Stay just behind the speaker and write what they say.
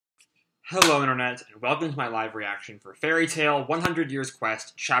Hello Internet, and welcome to my live reaction for Fairy Tail 100 Years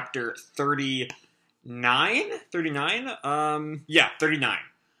Quest, Chapter 39? 39? Yeah, 39.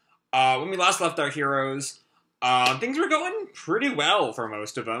 When we last left our heroes, things were going pretty well for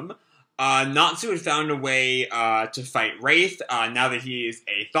most of them. Natsu had found a way to fight Wraith. Now that he is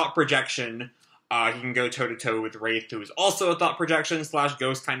a thought projection, he can go toe-to-toe with Wraith, who is also a thought projection /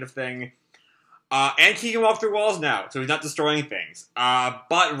 ghost kind of thing. And he can walk through walls now, so he's not destroying things.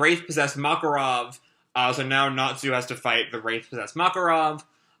 But Wraith possessed Makarov, so now Natsu has to fight the Wraith possessed Makarov.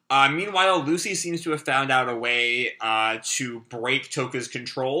 Meanwhile, Lucy seems to have found out a way to break Toka's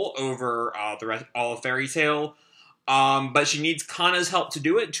control over all of Fairy Tail. But she needs Kana's help to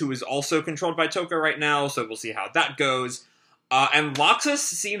do it, who is also controlled by Toka right now, so we'll see how that goes. And Loxus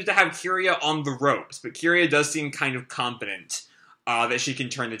seems to have Kiria on the ropes, but Kiria does seem kind of confident that she can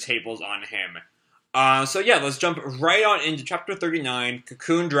turn the tables on him. So yeah, let's jump right on into Chapter 39,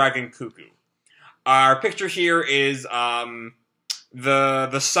 Cocoon Dragon Cuckoo. Our picture here is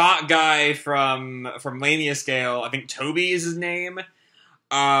the sock guy from Lania Scale. I think Toby is his name.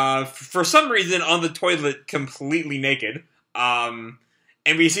 For some reason, on the toilet, completely naked. And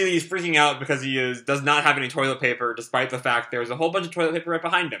we see that he's freaking out because he does not have any toilet paper, despite the fact there's a whole bunch of toilet paper right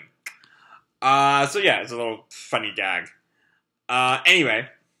behind him. So yeah, it's a little funny gag. Anyway,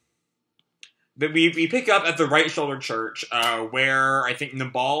 we pick up at the Right Shoulder Church, where I think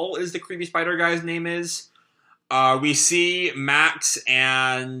Nebal is the creepy spider guy's name is. We see Max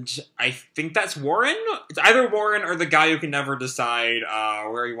and I think that's Warren? It's either Warren or the guy who can never decide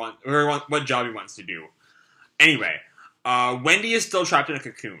what job he wants to do. Anyway, Wendy is still trapped in a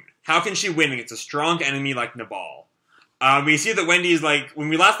cocoon. How can she win against a strong enemy like Nebal? We see that Wendy is when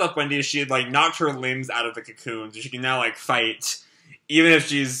we last left Wendy, she had knocked her limbs out of the cocoon, so she can now fight, even if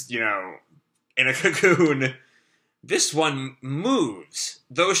she's, in a cocoon. This one moves,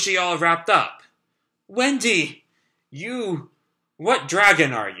 though she all wrapped up. Wendy, what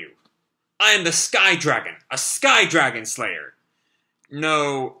dragon are you? I am the Sky Dragon, a Sky Dragon Slayer.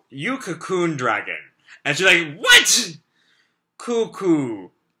 No, you Cocoon Dragon. And she's like, what? Cuckoo.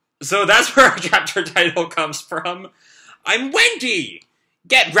 So that's where our chapter title comes from. I'm Wendy!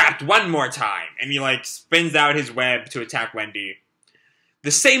 Get wrapped one more time! And he, spins out his web to attack Wendy. The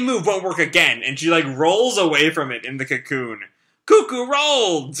same move won't work again, and she, rolls away from it in the cocoon. Cuckoo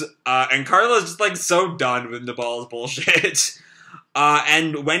rolled! And Carla's just, so done with Nebal's bullshit.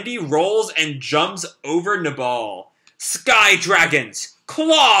 And Wendy rolls and jumps over Nebal. Sky Dragons!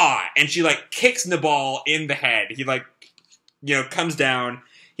 Claw! And she, kicks Nebal in the head. He, comes down.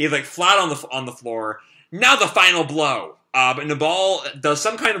 He's, flat on the floor. Now the final blow. But Nebal does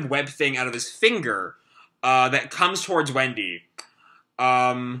some kind of web thing out of his finger that comes towards Wendy.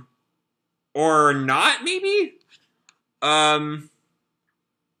 Or not, maybe? So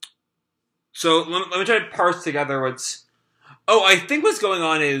let me try to parse together what's... Oh, I think what's going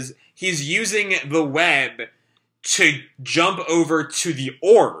on is he's using the web to jump over to the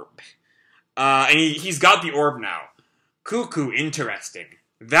orb. And he's got the orb now. Cuckoo, interesting.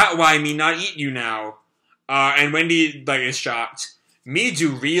 That why me not eat you now. And Wendy, is shocked. Me do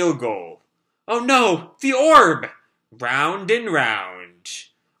real goal. Oh no, the orb! Round and round.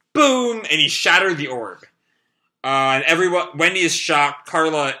 Boom! And he shattered the orb. And Wendy is shocked,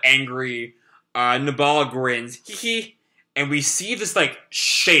 Carla angry, Nebal grins, hee hee. And we see this,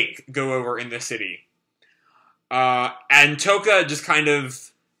 shake go over in the city. And Toka just kind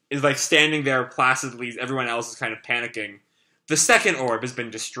of is, standing there placidly as everyone else is kind of panicking. The second orb has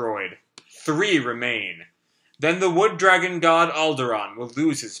been destroyed. 3 remain. Then the wood dragon god Alderaan will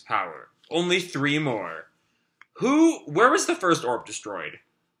lose his power. Only 3 more. Where was the first orb destroyed?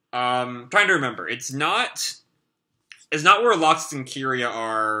 Trying to remember. It's not where Loxus and Kiria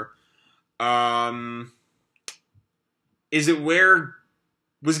are. Is it where...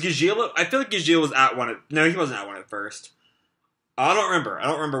 Was Gijil... I feel like Gijil was at one... No, he wasn't at one at first. I don't remember. I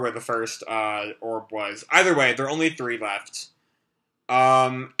don't remember where the first orb was. Either way, there are only 3 left.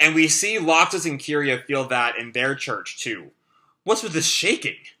 And we see Loxus and Kiria feel that in their church, too. What's with this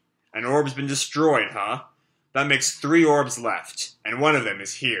shaking? An orb's been destroyed, huh? That makes 3 orbs left, and one of them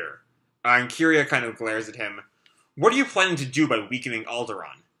is here. And Kiria kind of glares at him. What are you planning to do by weakening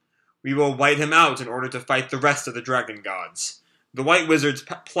Alderaan? We will white him out in order to fight the rest of the dragon gods. The White Wizard's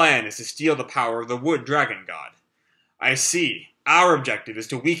plan is to steal the power of the Wood Dragon God. I see. Our objective is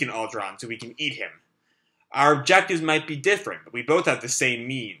to weaken Alderaan so we can eat him. Our objectives might be different, but we both have the same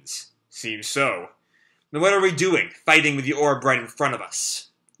means. Seems so. Then what are we doing, fighting with the orb right in front of us?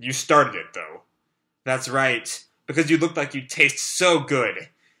 You started it, though. That's right, because you look like you taste so good.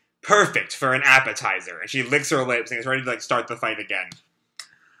 Perfect for an appetizer. And she licks her lips and is ready to start the fight again.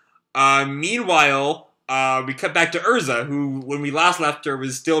 Meanwhile, we cut back to Erza, who, when we last left her,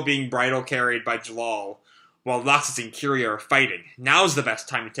 was still being bridal carried by Jellal, while Noxus and Kyria are fighting. Now's the best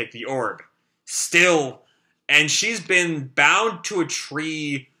time to take the orb. Still. And she's been bound to a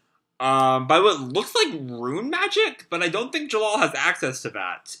tree by what looks like rune magic, but I don't think Jellal has access to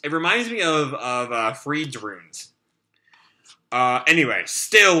that. It reminds me of Freed's runes. Anyway,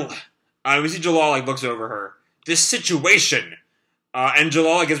 still, we see Jellal, looks over her. This situation! And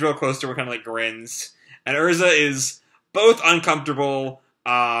Jellal gets real close to her, kind of, grins. And Erza is both uncomfortable,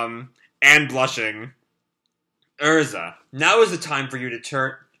 and blushing. Erza, now is the time for you to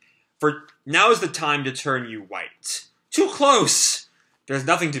turn... Now is the time to turn you white. Too close! There's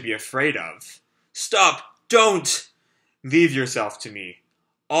nothing to be afraid of. Stop! Don't! Leave yourself to me.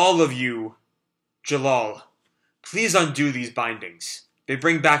 All of you. Jellal, please undo these bindings. They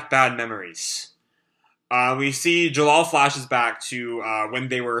bring back bad memories. We see Jellal flashes back to when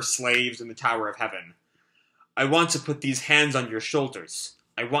they were slaves in the Tower of Heaven. I want to put these hands on your shoulders.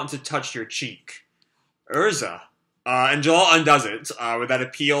 I want to touch your cheek. Erza. And Jellal undoes it, with that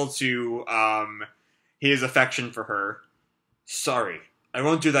appeal to, his affection for her. Sorry, I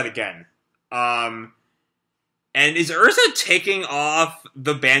won't do that again. And is Erza taking off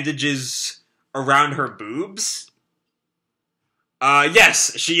the bandages around her boobs?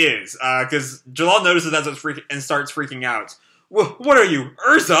 Yes, she is, because Jellal notices that and starts freaking out. What are you,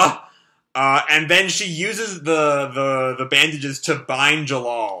 Erza? And then she uses the bandages to bind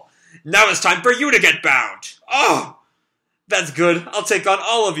Jellal. Now it's time for you to get bound! Oh! That's good. I'll take on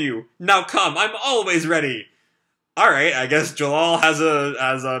all of you. Now come, I'm always ready. Alright, I guess Jellal has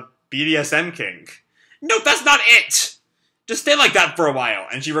a BDSM kink. No, that's not it! Just stay like that for a while.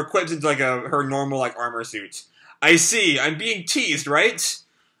 And she equips into her normal armor suit. I see, I'm being teased, right?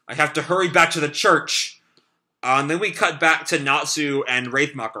 I have to hurry back to the church. And then we cut back to Natsu and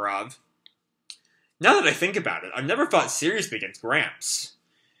Wraith Makarov. Now that I think about it, I've never fought seriously against Gramps.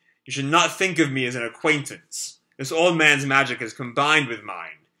 You should not think of me as an acquaintance. This old man's magic is combined with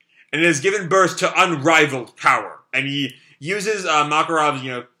mine, and it has given birth to unrivaled power. And he uses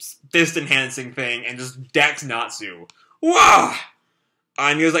Makarov's, fist-enhancing thing and just decks Natsu. Whoa!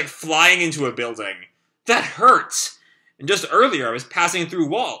 And he was, flying into a building. That hurts! And just earlier, I was passing through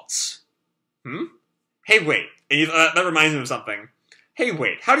walls. Hey, wait. And that reminds me of something. Hey,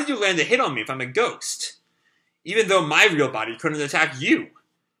 wait. How did you land a hit on me if I'm a ghost? Even though my real body couldn't attack you.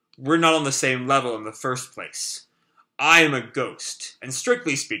 We're not on the same level in the first place. I am a ghost, and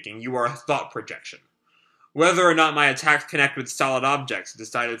strictly speaking, you are a thought projection. Whether or not my attacks connect with solid objects is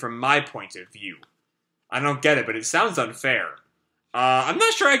decided from my point of view. I don't get it, but it sounds unfair. I'm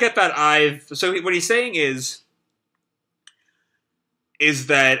not sure I get that So what he's saying is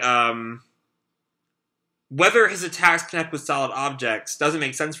that, whether his attacks connect with solid objects doesn't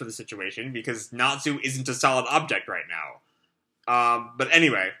make sense for the situation, because Natsu isn't a solid object right now. But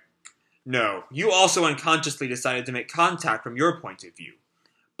anyway... No, you also unconsciously decided to make contact from your point of view.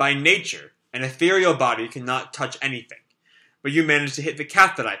 By nature, an ethereal body cannot touch anything, but you managed to hit the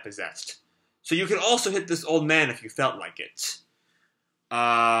cat that I possessed. So you could also hit this old man if you felt like it.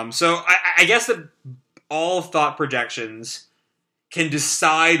 So I guess that all thought projections can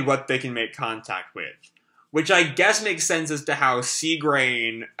decide what they can make contact with, which I guess makes sense as to how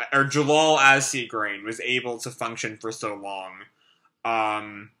Seagrain, or Jellal as Seagrain, was able to function for so long.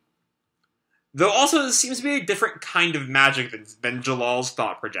 Though also, it seems to be a different kind of magic than Jellal's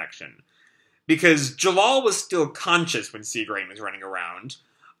thought projection. Because Jellal was still conscious when Seagrain was running around.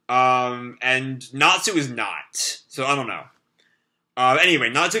 And Natsu is not. So, I don't know. Anyway,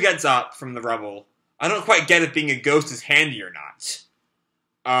 Natsu gets up from the rubble. I don't quite get if being a ghost is handy or not.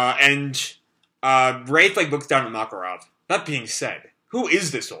 Wraith, looks down at Makarov. That being said, who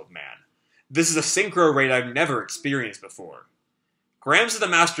is this old man? This is a synchro raid I've never experienced before. Gramps is the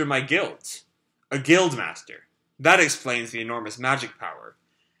master of my guild. A guild master. That explains the enormous magic power.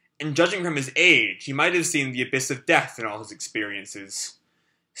 And judging from his age, he might have seen the abyss of death in all his experiences.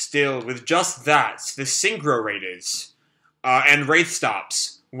 Still, with just that, the synchro rate is. And Wraith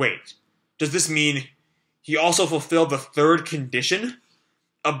stops. Wait, does this mean he also fulfilled the third condition?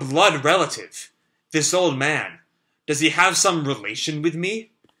 A blood relative. This old man. Does he have some relation with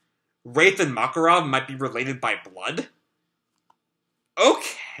me? Wraith and Makarov might be related by blood?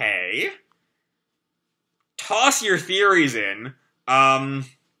 Okay. Toss your theories in. My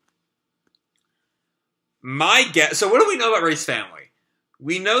guess... So what do we know about Wraith's family?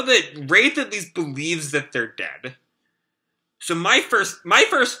 We know that Wraith at least believes that they're dead. So my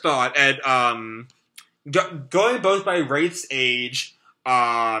first thought at going both by Wraith's age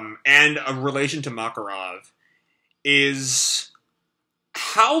and a relation to Makarov is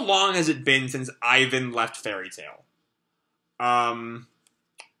how long has it been since Ivan left Fairy Tale? Because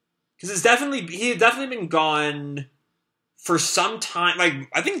he had definitely been gone for some time. Like,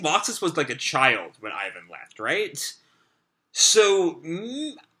 I think Loxus was like a child when Ivan left, right? So,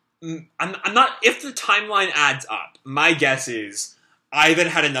 I'm not, if the timeline adds up, my guess is Ivan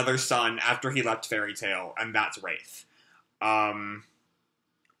had another son after he left Fairy Tale, and that's Wraith.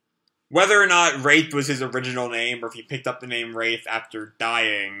 Whether or not Wraith was his original name, or if he picked up the name Wraith after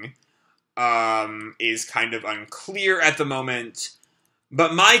dying, is kind of unclear at the moment.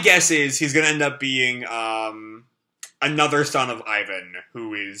 But my guess is he's going to end up being another son of Ivan,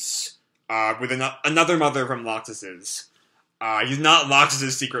 who is with another mother from Loxus's. He's not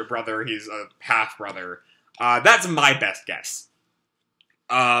Loxus's secret brother, he's a half-brother. That's my best guess.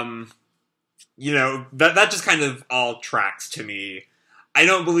 You know, that just kind of all tracks to me. I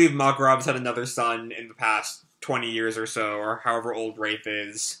don't believe Makarov's had another son in the past 20 years or so, or however old Wraith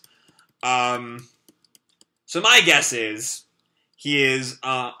is. So my guess is he is,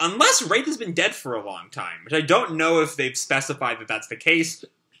 unless Wraith has been dead for a long time, which I don't know if they've specified that that's the case,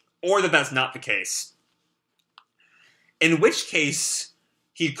 or that that's not the case. In which case,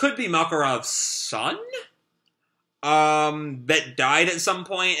 he could be Makarov's son? That died at some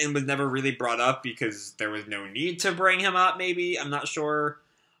point and was never really brought up because there was no need to bring him up, maybe? I'm not sure.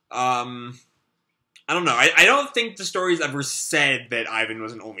 I don't know. I don't think the story's ever said that Ivan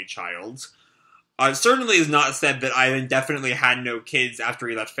was an only child. It certainly is not said that Ivan definitely had no kids after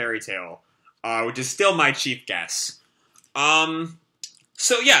he left Fairy Tale, which is still my chief guess.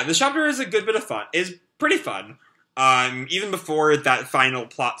 So yeah, the chapter is a good bit of fun. It's pretty fun. Even before that final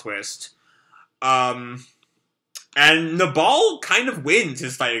plot twist. And Nebal kind of wins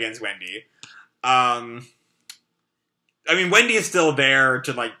his fight against Wendy. I mean, Wendy is still there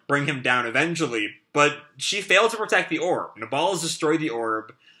to, like, bring him down eventually, but she failed to protect the orb. Nebal has destroyed the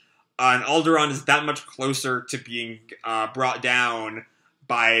orb, and Alderaan is that much closer to being brought down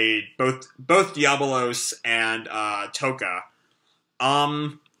by both Diabolos and Toka.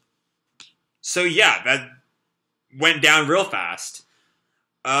 So yeah, that went down real fast.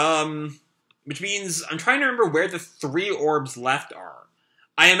 Which means I'm trying to remember where the 3 orbs left are.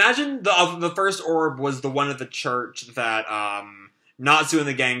 I imagine the first orb was the one at the church that Natsu and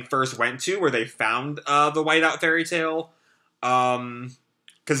the gang first went to, where they found the Whiteout Fairy Tale.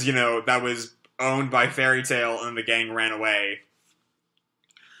 Because, you know, that was owned by Fairy Tale and the gang ran away.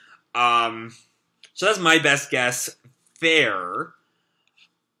 So that's my best guess there.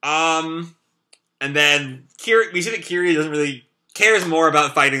 And then we see that Kiri doesn't really cares more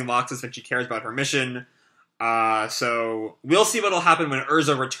about fighting Loxus than she cares about her mission. So we'll see what'll happen when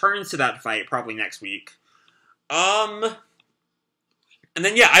Erza returns to that fight, probably next week. And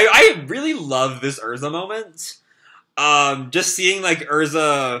then yeah, I really love this Erza moment. Just seeing like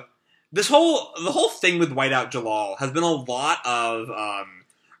Erza, the whole thing with Whiteout Jellal has been a lot of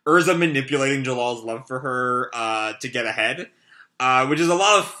Erza manipulating Jallal's love for her to get ahead, which is a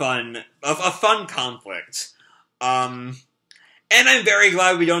lot of fun, a fun conflict. And I'm very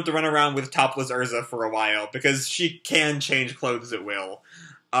glad we don't have to run around with topless Erza for a while, because she can change clothes at will.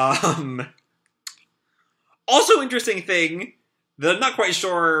 Also interesting thing, that I'm not quite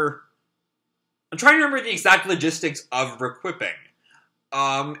sure... I'm trying to remember the exact logistics of re-equipping.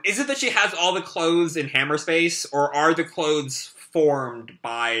 Is it that she has all the clothes in Hammerspace, or are the clothes formed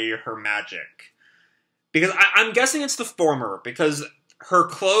by her magic? Because I'm guessing it's the former, because her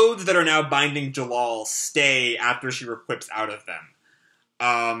clothes that are now binding Jellal stay after she re-equips out of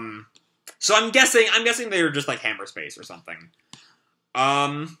them. So I'm guessing they were just like Hammerspace or something.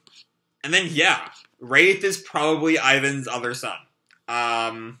 And then yeah, Wraith is probably Ivan's other son.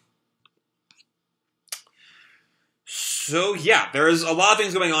 So yeah, there's a lot of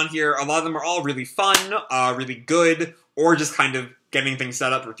things going on here. A lot of them are all really fun, really good, or just kind of getting things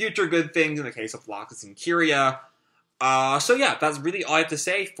set up for future good things in the case of Loxus and Kyria. So yeah, that's really all I have to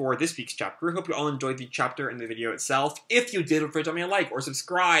say for this week's chapter. I hope you all enjoyed the chapter and the video itself. If you did, feel free to drop me a like or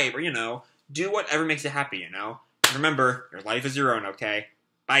subscribe or, you know, do whatever makes you happy, you know? And remember, your life is your own, okay?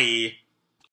 Bye!